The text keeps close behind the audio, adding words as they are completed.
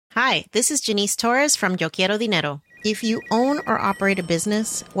Hi, this is Janice Torres from Yo Quiero Dinero. If you own or operate a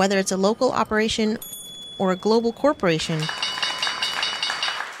business, whether it's a local operation or a global corporation,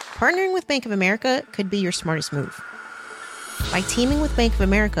 partnering with Bank of America could be your smartest move. By teaming with Bank of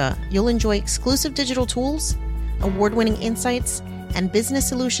America, you'll enjoy exclusive digital tools, award-winning insights, and business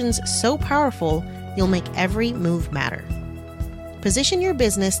solutions so powerful, you'll make every move matter. Position your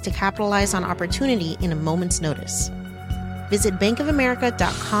business to capitalize on opportunity in a moment's notice. Visit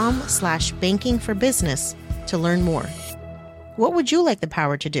bankofamerica.com/bankingforbusiness to learn more. What would you like the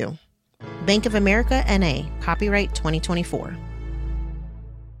power to do? Bank of America N.A., copyright 2024.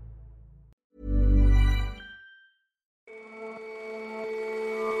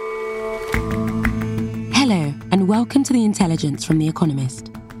 Hello, and welcome to The Intelligence from The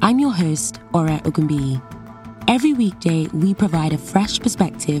Economist. I'm your host, Ora Ogunbiyi. Every weekday, we provide a fresh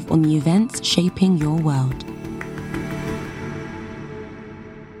perspective on the events shaping your world.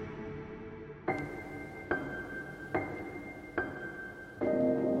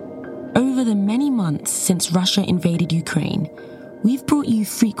 Over the many months since Russia invaded Ukraine, we've brought you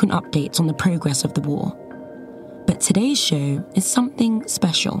frequent updates on the progress of the war. But today's show is something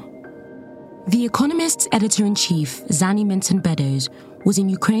special. The Economist's editor-in-chief, Zanny Minton-Beddoes, was in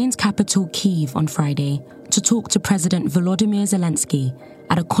Ukraine's capital, Kyiv, on Friday to talk to President Volodymyr Zelensky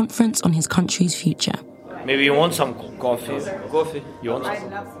at a conference on his country's future. Maybe you want some coffee? Coffee? You want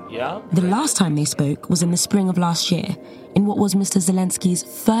some? Yeah? The last time they spoke was in the spring of last year, in what was Mr. Zelensky's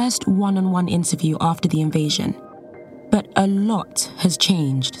first one-on-one interview after the invasion. But a lot has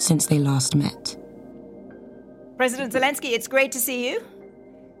changed since they last met. President Zelensky, it's great to see you.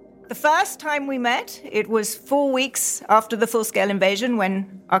 The first time we met, it was 4 weeks after the full-scale invasion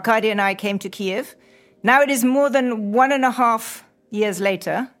when Arkady and I came to Kyiv. Now it is more than 1.5 years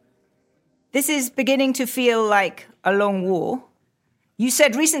later. This is beginning to feel like a long war. You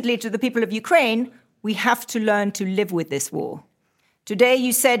said recently to the people of Ukraine, we have to learn to live with this war. Today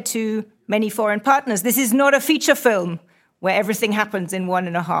you said to many foreign partners, this is not a feature film where everything happens in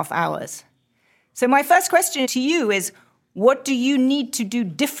 1.5 hours. So my first question to you is, what do you need to do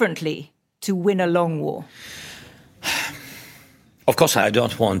differently to win a long war? Of course, I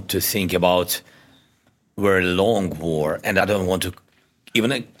don't want to think about a very long war, and I don't want to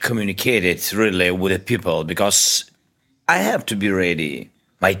even communicate it really with the people, because I have to be ready.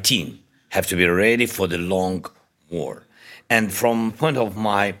 My team have to be ready for the long war. And from the point of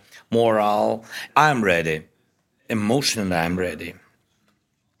my morale, I'm ready. Emotionally, I'm ready.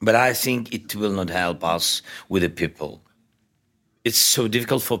 But I think it will not help us with the people. It's so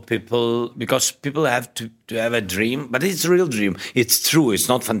difficult for people because people have to have a dream, but it's a real dream. It's true. It's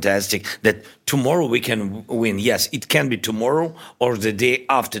not fantastic that tomorrow we can win. Yes, it can be tomorrow or the day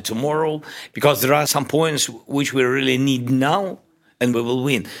after tomorrow, because there are some points which we really need now and we will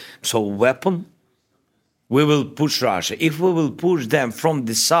win. So weapon, we will push Russia. If we will push them from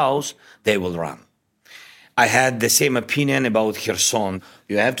the south, they will run. I had the same opinion about Kherson.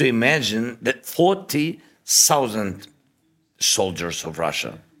 You have to imagine that 40,000 soldiers of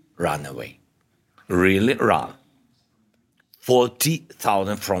Russia ran away. Really ran.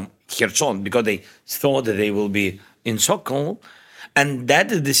 40,000 from Kherson, because they thought that they will be in Sokol. And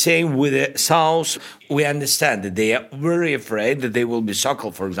that is the same with the south. We understand that they are very afraid that they will be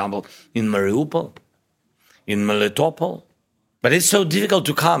Sokol, for example, in Mariupol, in Melitopol. But it's so difficult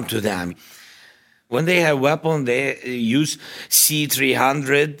to come to them. When they have weapons, they use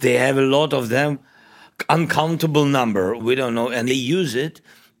C-300. They have a lot of them. Uncountable number, we don't know, and they use it,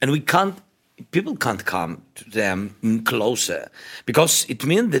 and people can't come to them closer, because it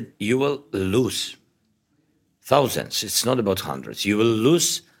means that you will lose thousands. It's not about hundreds. You will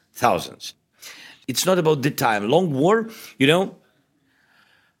lose thousands. It's not about the time. Long war,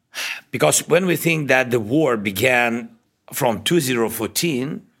 because when we think that the war began from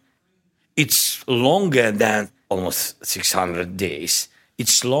 2014, it's longer than almost 600 days.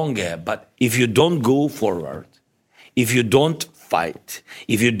 It's longer, but if you don't go forward, if you don't fight,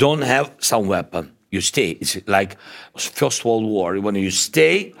 if you don't have some weapon, you stay. It's like First World War. When you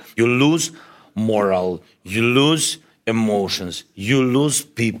stay, you lose moral, you lose emotions, you lose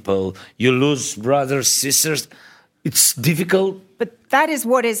people, you lose brothers, sisters. It's difficult. But that is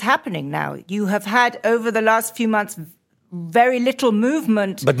what is happening now. You have had, over the last few months, very little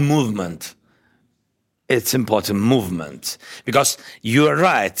movement. But movement. It's important, movement. Because you are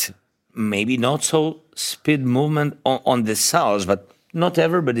right, maybe not so speed movement on the south, but not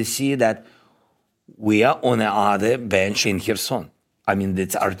everybody see that we are on the other bench in Kherson. I mean,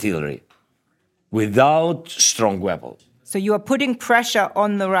 it's artillery. Without strong weapons. So you are putting pressure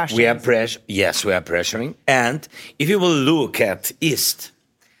on the Russians? Yes, we are pressuring. And if you will look at east,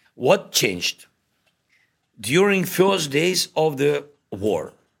 What changed? During first days of the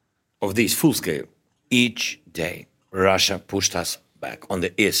war, of this full scale, each day Russia pushed us back on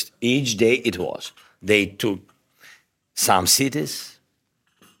the east. Each day it was. They took some cities,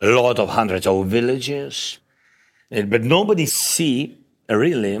 a lot of hundreds of villages, but nobody see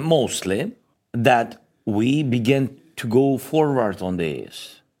really, mostly, that we began to go forward on the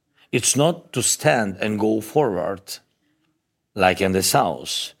east. It's not to stand and go forward like in the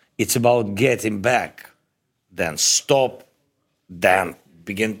south. It's about getting back, then stop, then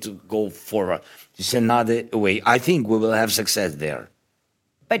begin to go forward. It's another way. I think we will have success there.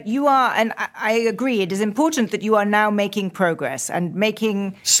 But you are, and I agree, it is important that you are now making progress and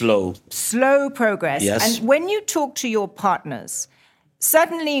making slow progress. Yes. And when you talk to your partners,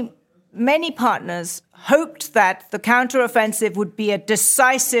 certainly many partners hoped that the counteroffensive would be a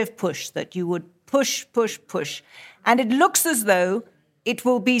decisive push, that you would push. And it looks as though it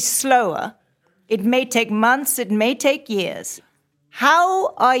will be slower. It may take months, it may take years.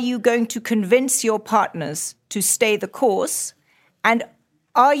 How are you going to convince your partners to stay the course? And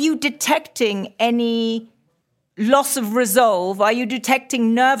are you detecting any loss of resolve? Are you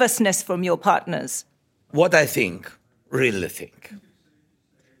detecting nervousness from your partners? What I think, really think,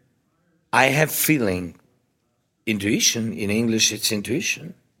 I have feeling, intuition, in English it's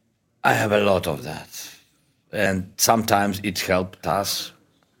intuition. I have a lot of that. And sometimes it helped us,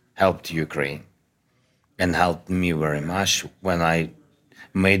 helped Ukraine, and helped me very much when I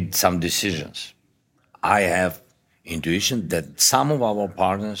made some decisions. I have intuition that some of our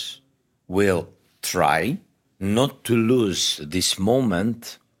partners will try not to lose this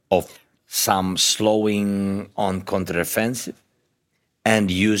moment of some slowing on counteroffensive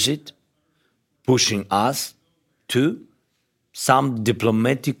and use it, pushing us to some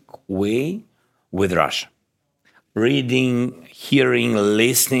diplomatic way with Russia. Reading, hearing,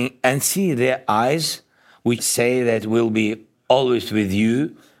 listening, and see their eyes, which say that we'll be always with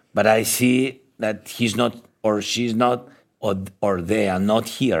you, but I see that he's not or she's not, or they are not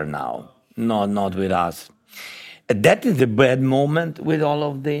here now, not with us. That is the bad moment with all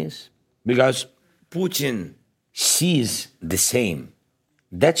of this, because Putin sees the same.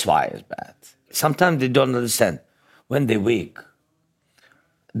 That's why it's bad. Sometimes they don't understand. When they wake,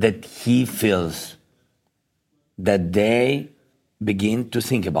 that he feels that they begin to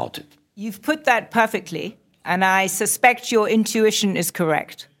think about it. You've put that perfectly, and I suspect your intuition is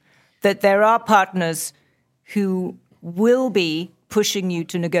correct, that there are partners who will be pushing you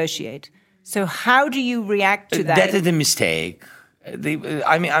to negotiate. So how do you react to that? That is the mistake. The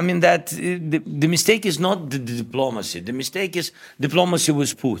mistake is not the diplomacy. The mistake is diplomacy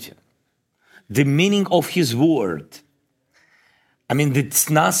with Putin. The meaning of his word. It's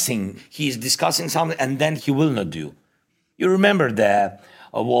nothing. He is discussing something and then he will not do. You remember the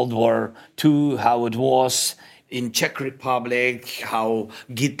World War II, how it was in Czech Republic, how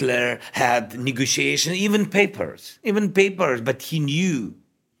Hitler had negotiations, even papers, but he knew.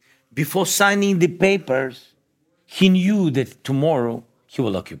 Before signing the papers, he knew that tomorrow he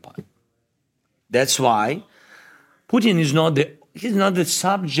will occupy. That's why Putin is not the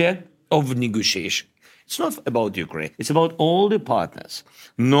subject of negotiation. It's not about Ukraine. It's about all the partners.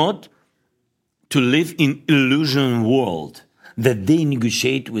 Not to live in illusion world that they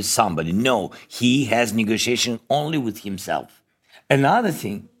negotiate with somebody. No, he has negotiation only with himself. Another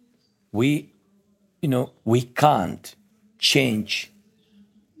thing, we can't change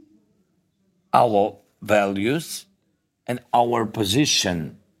our values and our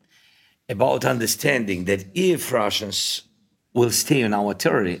position about understanding that if Russians will stay in our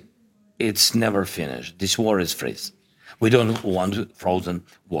territory, it's never finished. This war is freeze. We don't want a frozen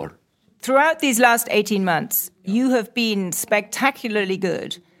war. Throughout these last 18 months, you have been spectacularly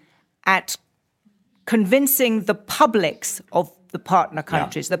good at convincing the publics of the partner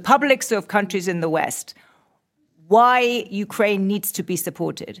countries, the publics of countries in the West, why Ukraine needs to be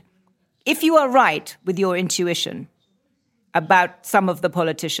supported. If you are right with your intuition about some of the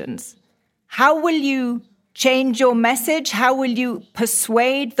politicians, how will you change your message? How will you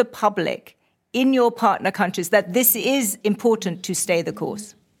persuade the public in your partner countries that this is important to stay the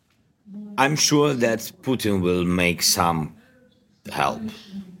course? I'm sure that Putin will make some help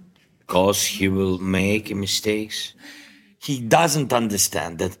because he will make mistakes. He doesn't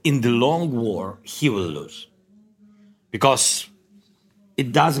understand that in the long war, he will lose. Because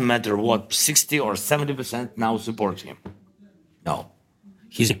it doesn't matter what 60 or 70% now support him. No,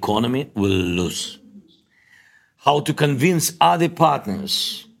 his economy will lose. How to convince other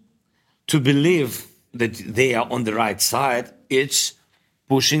partners to believe that they are on the right side, it's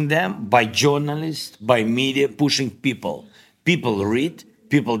pushing them by journalists, by media, pushing people. People read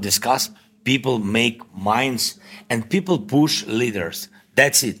people discuss, people make minds, and people push leaders.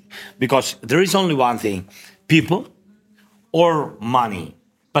 That's it. Because there is only one thing, people or money.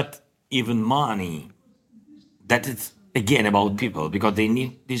 But even money, that is again about people, because they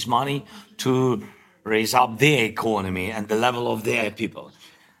need this money to raise up their economy and the level of their people.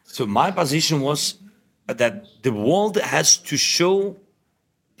 So my position was that the world has to show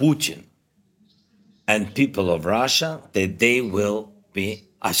Putin and people of Russia that they will be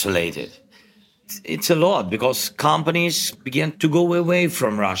isolated. It's a lot, because companies began to go away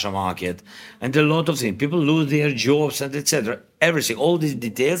from Russia market, and a lot of things. People lose their jobs and etc. Everything, all these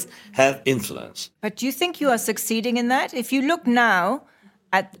details have influence. But do you think you are succeeding in that? If you look now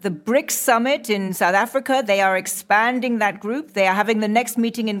at the BRICS summit in South Africa, they are expanding that group. They are having the next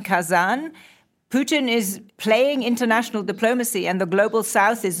meeting in Kazan. Putin is playing international diplomacy, and the global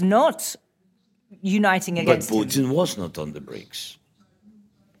South is not uniting against him. But Putin was not on the BRICS.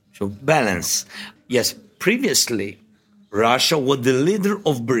 So balance. Yes, previously, Russia was the leader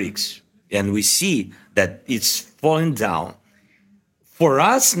of BRICS, and we see that it's falling down. For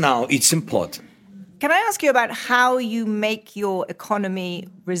us now, it's important. Can I ask you about how you make your economy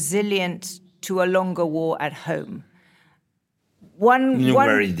resilient to a longer war at home?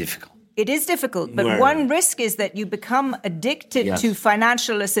 Very difficult. It is difficult, but one risk is that you become addicted to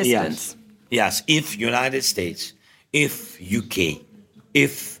financial assistance. Yes, if United States, if UK,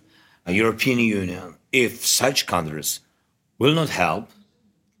 if European Union, if such countries will not help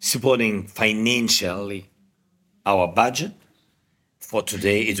supporting financially our budget, for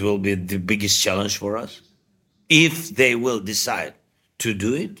today it will be the biggest challenge for us. If they will decide to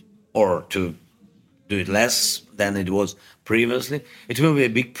do it or to do it less than it was previously, it will be a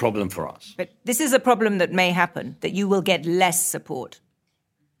big problem for us. But this is a problem that may happen, that you will get less support.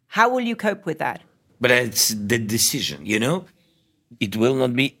 How will you cope with that? But it's the decision, It will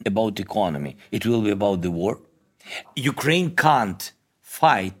not be about economy. It will be about the war. Ukraine can't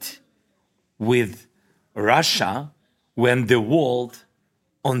fight with Russia when the world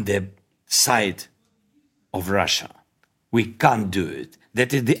on the side of Russia. We can't do it.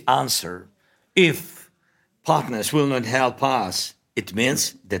 That is the answer. If partners will not help us, it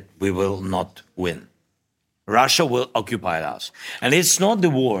means that we will not win. Russia will occupy us. And it's not the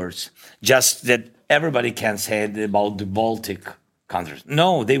words just that everybody can say about the Baltic countries.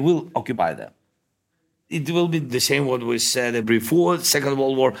 No, they will occupy them. It will be the same what we said before Second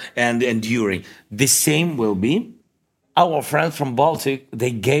World War and during. The same will be. Our friends from Baltic,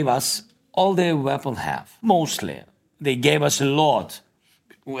 they gave us all their weapons have, mostly. They gave us a lot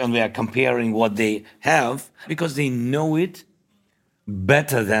when we are comparing what they have, because they know it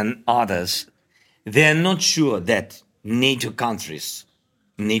better than others. They are not sure that NATO countries,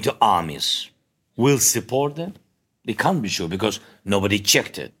 NATO armies will support them. They can't be sure because nobody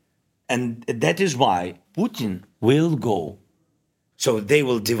checked it. And that is why Putin will go. So they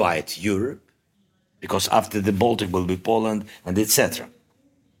will divide Europe, because after the Baltic will be Poland and etc.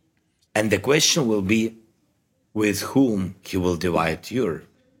 And the question will be with whom he will divide Europe.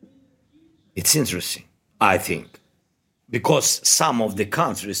 It's interesting, I think, because some of the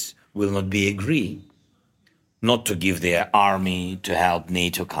countries will not be agree not to give their army to help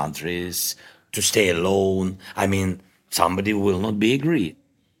NATO countries, to stay alone. I mean, somebody will not be agreed.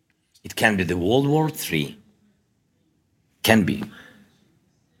 It can be the World War III. Can be.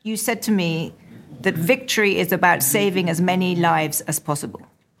 You said to me that victory is about saving as many lives as possible.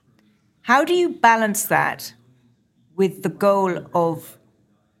 How do you balance that with the goal of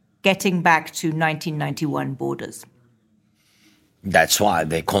getting back to 1991 borders? That's why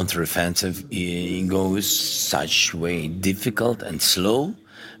the counteroffensive goes such way difficult and slow,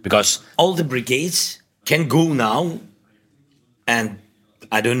 because all the brigades can go now, and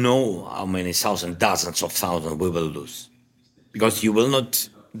I don't know how many thousands, dozens of thousands we will lose, because you will not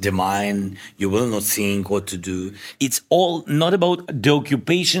demine, you will not think what to do. It's all not about the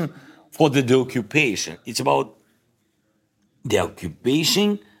occupation for the occupation. It's about the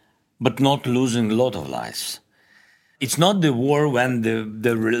occupation, but not losing a lot of lives. It's not the war when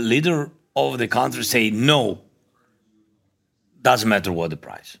the leader of the country say no. Doesn't matter what the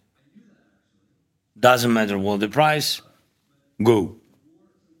price. Doesn't matter what the price. Go.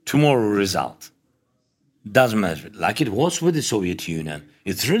 Tomorrow result. Doesn't matter. Like it was with the Soviet Union.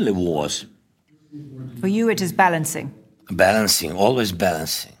 It really was. For you, it is balancing. Balancing, always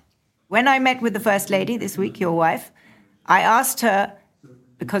balancing. When I met with the First Lady this week, your wife, I asked her,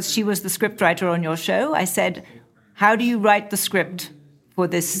 because she was the scriptwriter on your show, I said, how do you write the script for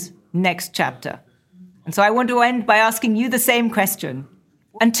this next chapter? And so I want to end by asking you the same question.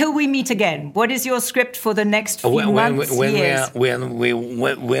 Until we meet again, what is your script for the next few months, years? When we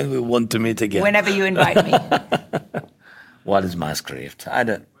want to meet again. Whenever you invite me. What is my script? I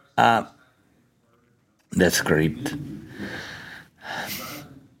don't. That script.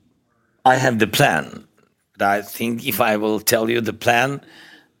 I have the plan. But I think if I will tell you the plan,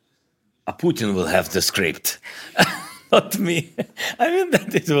 Putin will have the script. Not me. I mean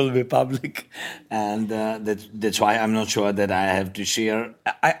that it will be public, and that's why I'm not sure that I have to share.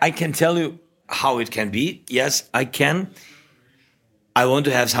 I can tell you how it can be. Yes, I can. I want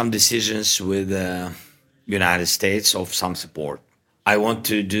to have some decisions with the United States of some support. I want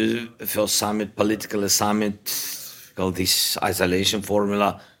to do a first summit, political summit, called this isolation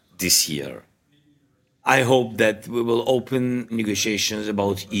formula this year. I hope that we will open negotiations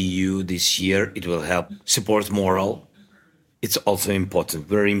about EU this year. It will help support moral. It's also important,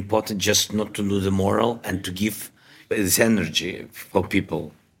 very important, just not to lose the moral and to give this energy for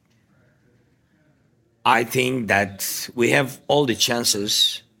people. I think that we have all the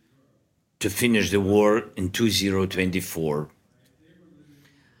chances to finish the war in 2024.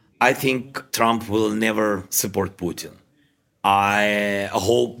 I think Trump will never support Putin. I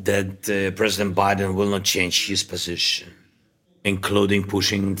hope that President Biden will not change his position, including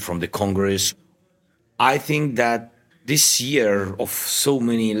pushing from the Congress. I think that this year of so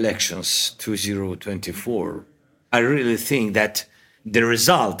many elections, 2024, I really think that the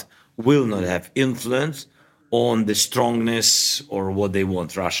result will not have influence on the strongness or what they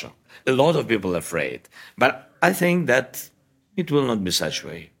want Russia. A lot of people are afraid, but I think that it will not be such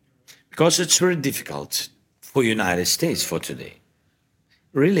way, because it's very difficult for United States for today.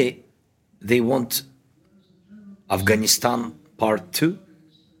 Really, they want Afghanistan part 2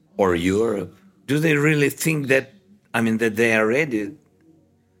 or Europe. Do they really think that they are ready?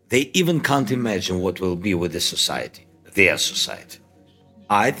 They even can't imagine what will be with the society, their society.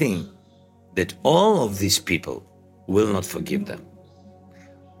 I think that all of these people will not forgive them.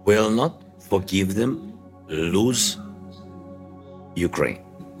 Will not forgive them lose Ukraine.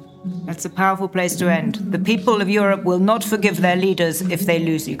 That's a powerful place to end. The people of Europe will not forgive their leaders if they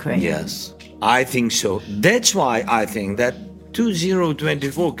lose Ukraine. Yes, I think so. That's why I think that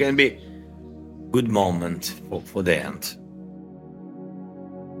 2024 can be good moment for the end.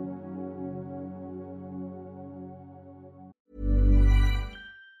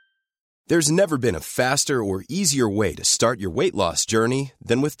 There's never been a faster or easier way to start your weight loss journey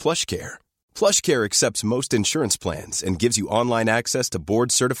than with PlushCare. PlushCare accepts most insurance plans and gives you online access to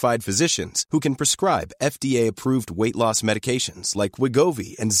board-certified physicians who can prescribe FDA-approved weight loss medications like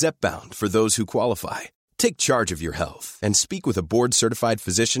Wegovy and Zepbound for those who qualify. Take charge of your health and speak with a board-certified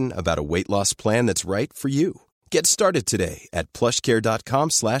physician about a weight loss plan that's right for you. Get started today at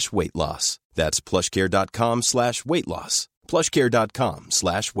plushcare.com/weight loss. That's plushcare.com/weight loss.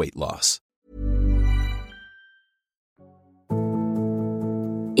 plushcare.com/weight loss.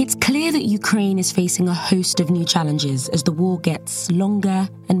 It's clear that Ukraine is facing a host of new challenges as the war gets longer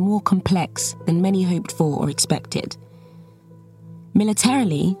and more complex than many hoped for or expected.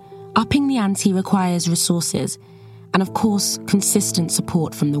 Militarily, upping the ante requires resources and, of course, consistent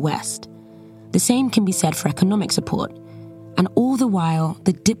support from the West. The same can be said for economic support, and all the while,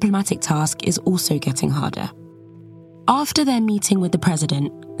 the diplomatic task is also getting harder. After their meeting with the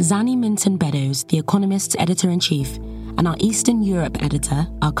president, Zani Minton-Beddoes, The Economist's editor-in-chief, and our Eastern Europe editor,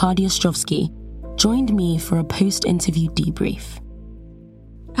 Arkady Ostrovsky, joined me for a post-interview debrief.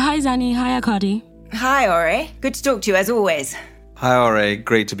 Hi, Zani. Hi, Arkady. Hi, Ore. Good to talk to you, as always. Hi, Ore.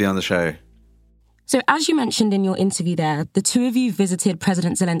 Great to be on the show. So, as you mentioned in your interview there, the two of you visited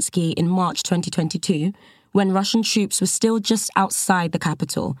President Zelensky in March 2022, when Russian troops were still just outside the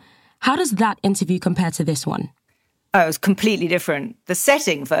capital. How does that interview compare to this one? Oh, it was completely different. The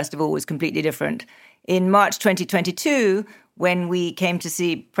setting, first of all, was completely different. In March 2022, when we came to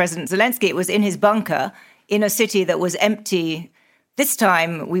see President Zelensky, it was in his bunker in a city that was empty. This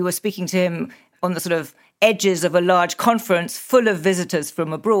time, we were speaking to him on the sort of edges of a large conference full of visitors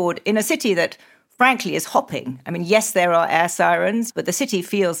from abroad in a city that, frankly, is hopping. I mean, yes, there are air sirens, but the city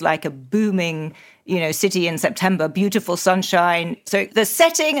feels like a booming, city in September, beautiful sunshine. So the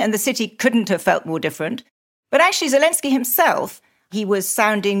setting and the city couldn't have felt more different. But actually, Zelensky himself, he was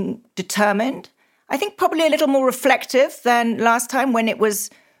sounding determined. I think probably a little more reflective than last time, when it was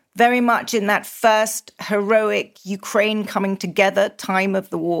very much in that first heroic Ukraine coming together time of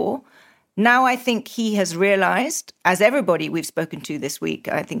the war. Now I think he has realized, as everybody we've spoken to this week,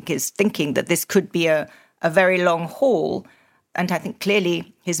 I think, is thinking that this could be a very long haul. And I think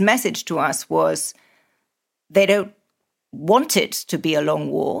clearly his message to us was they don't want it to be a long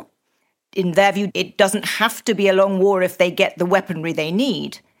war. in their view, it doesn't have to be a long war if they get the weaponry they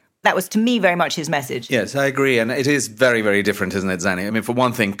need. That was, to me, very much his message. Yes, I agree. And it is very, very different, isn't it, Zanny? I mean, for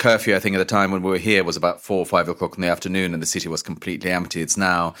one thing, curfew, I think, at the time when we were here was about 4 or 5 o'clock in the afternoon and the city was completely empty. It's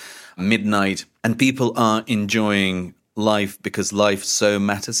now midnight and people are enjoying life because life so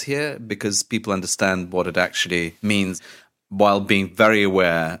matters here, because people understand what it actually means while being very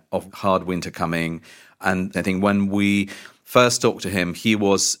aware of hard winter coming. And I think when we first talked to him, he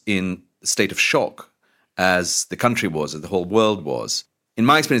was in a state of shock, as the country was, as the whole world was. In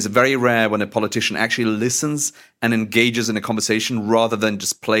my experience, it's very rare when a politician actually listens and engages in a conversation rather than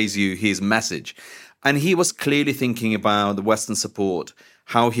just plays you his message. And he was clearly thinking about the Western support,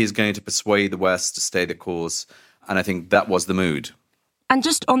 how he's going to persuade the West to stay the course. And I think that was the mood. And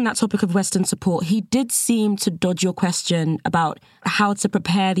just on that topic of Western support, he did seem to dodge your question about how to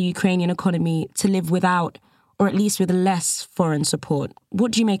prepare the Ukrainian economy to live without, or at least with less, foreign support.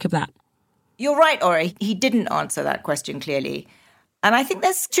 What do you make of that? You're right, Ori. He didn't answer that question clearly. And I think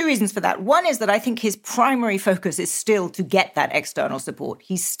there's 2 reasons for that. One is that I think his primary focus is still to get that external support.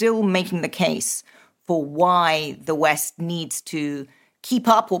 He's still making the case for why the West needs to keep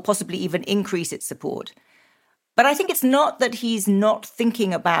up or possibly even increase its support. But I think it's not that he's not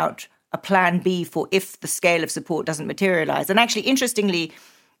thinking about a plan B for if the scale of support doesn't materialize. And actually, interestingly,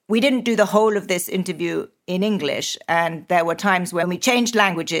 we didn't do the whole of this interview in English, and there were times when we changed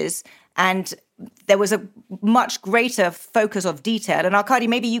languages and there was a much greater focus of detail. And Arkady,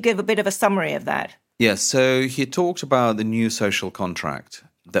 maybe you give a bit of a summary of that. Yes, so he talked about the new social contract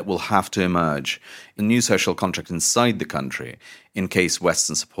that will have to emerge, a new social contract inside the country in case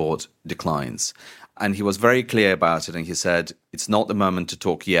Western support declines. And he was very clear about it, and he said, it's not the moment to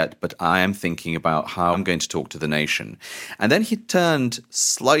talk yet, but I am thinking about how I'm going to talk to the nation. And then he turned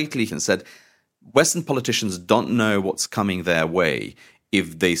slightly and said, Western politicians don't know what's coming their way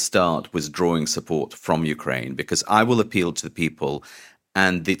if they start withdrawing support from Ukraine, because I will appeal to the people,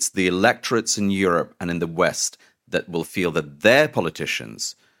 and it's the electorates in Europe and in the West that will feel that their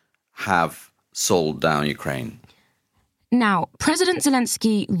politicians have sold down Ukraine. Now, President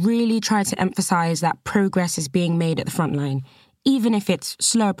Zelensky really tried to emphasize that progress is being made at the front line, even if it's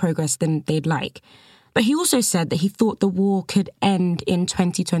slower progress than they'd like. But he also said that he thought the war could end in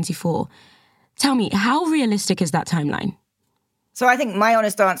 2024. Tell me, how realistic is that timeline? So I think my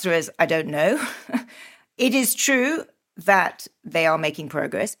honest answer is I don't know. It is true that they are making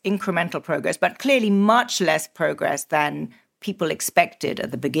progress, incremental progress, but clearly much less progress than people expected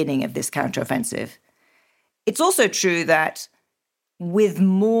at the beginning of this counteroffensive. It's also true that with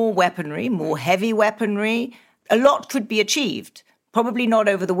more weaponry, more heavy weaponry, a lot could be achieved, probably not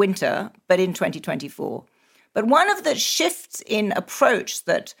over the winter, but in 2024. But one of the shifts in approach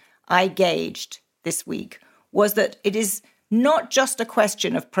that I gauged this week was that it is not just a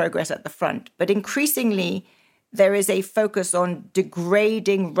question of progress at the front, but increasingly there is a focus on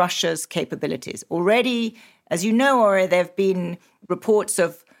degrading Russia's capabilities. Already, as you know, Ori, there have been reports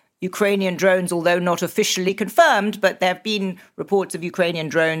of Ukrainian drones, although not officially confirmed, but there have been reports of Ukrainian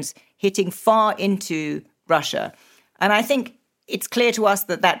drones hitting far into Russia. And I think it's clear to us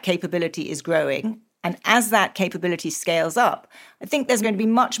that that capability is growing. And as that capability scales up, I think there's going to be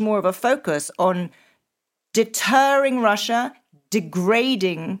much more of a focus on deterring Russia,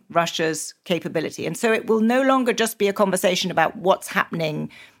 degrading Russia's capability. And so it will no longer just be a conversation about what's happening,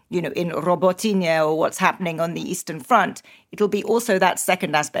 in Robotyne or what's happening on the Eastern Front. It'll be also that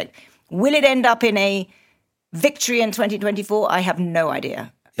second aspect. Will it end up in a victory in 2024? I have no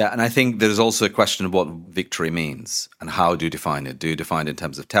idea. Yeah, and I think there's also a question of what victory means and how do you define it? Do you define it in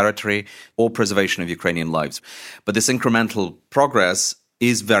terms of territory or preservation of Ukrainian lives? But this incremental progress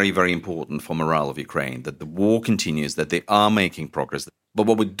is very, very important for morale of Ukraine, that the war continues, that they are making progress. But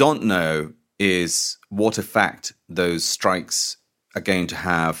what we don't know is what effect those strikes are going to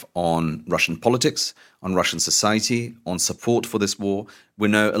have on Russian politics, on Russian society, on support for this war. We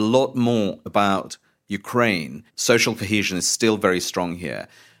know a lot more about Ukraine. Social cohesion is still very strong here.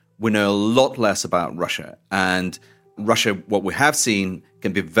 We know a lot less about Russia. And Russia, what we have seen,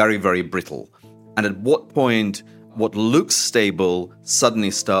 can be very, very brittle. And at what point what looks stable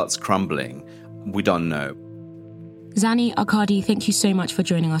suddenly starts crumbling, we don't know. Zanny, Arkady, thank you so much for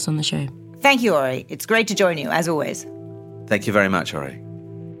joining us on the show. Thank you, Ori. It's great to join you, as always. Thank you very much, Ori.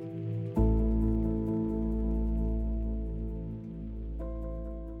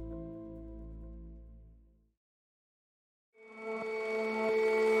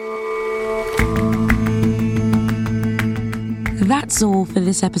 That's all for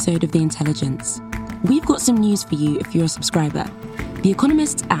this episode of The Intelligence. We've got some news for you if you're a subscriber. The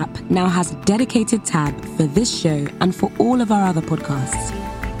Economist's app now has a dedicated tab for this show and for all of our other podcasts.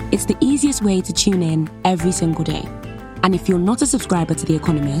 It's the easiest way to tune in every single day. And if you're not a subscriber to The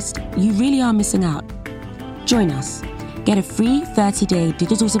Economist, you really are missing out. Join us. Get a free 30-day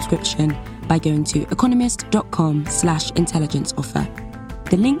digital subscription by going to economist.com/intelligence offer.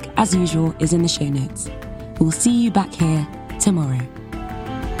 The link, as usual, is in the show notes. We'll see you back here tomorrow.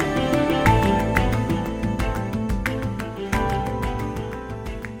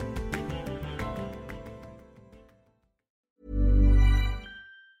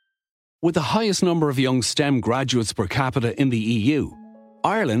 With the highest number of young STEM graduates per capita in the EU,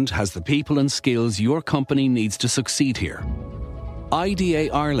 Ireland has the people and skills your company needs to succeed here.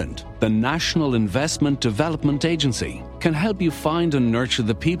 IDA Ireland, the National Investment Development Agency, can help you find and nurture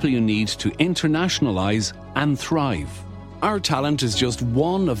the people you need to internationalise and thrive. Our talent is just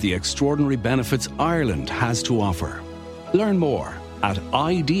one of the extraordinary benefits Ireland has to offer. Learn more at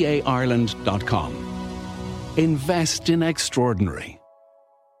idaireland.com. Invest in extraordinary.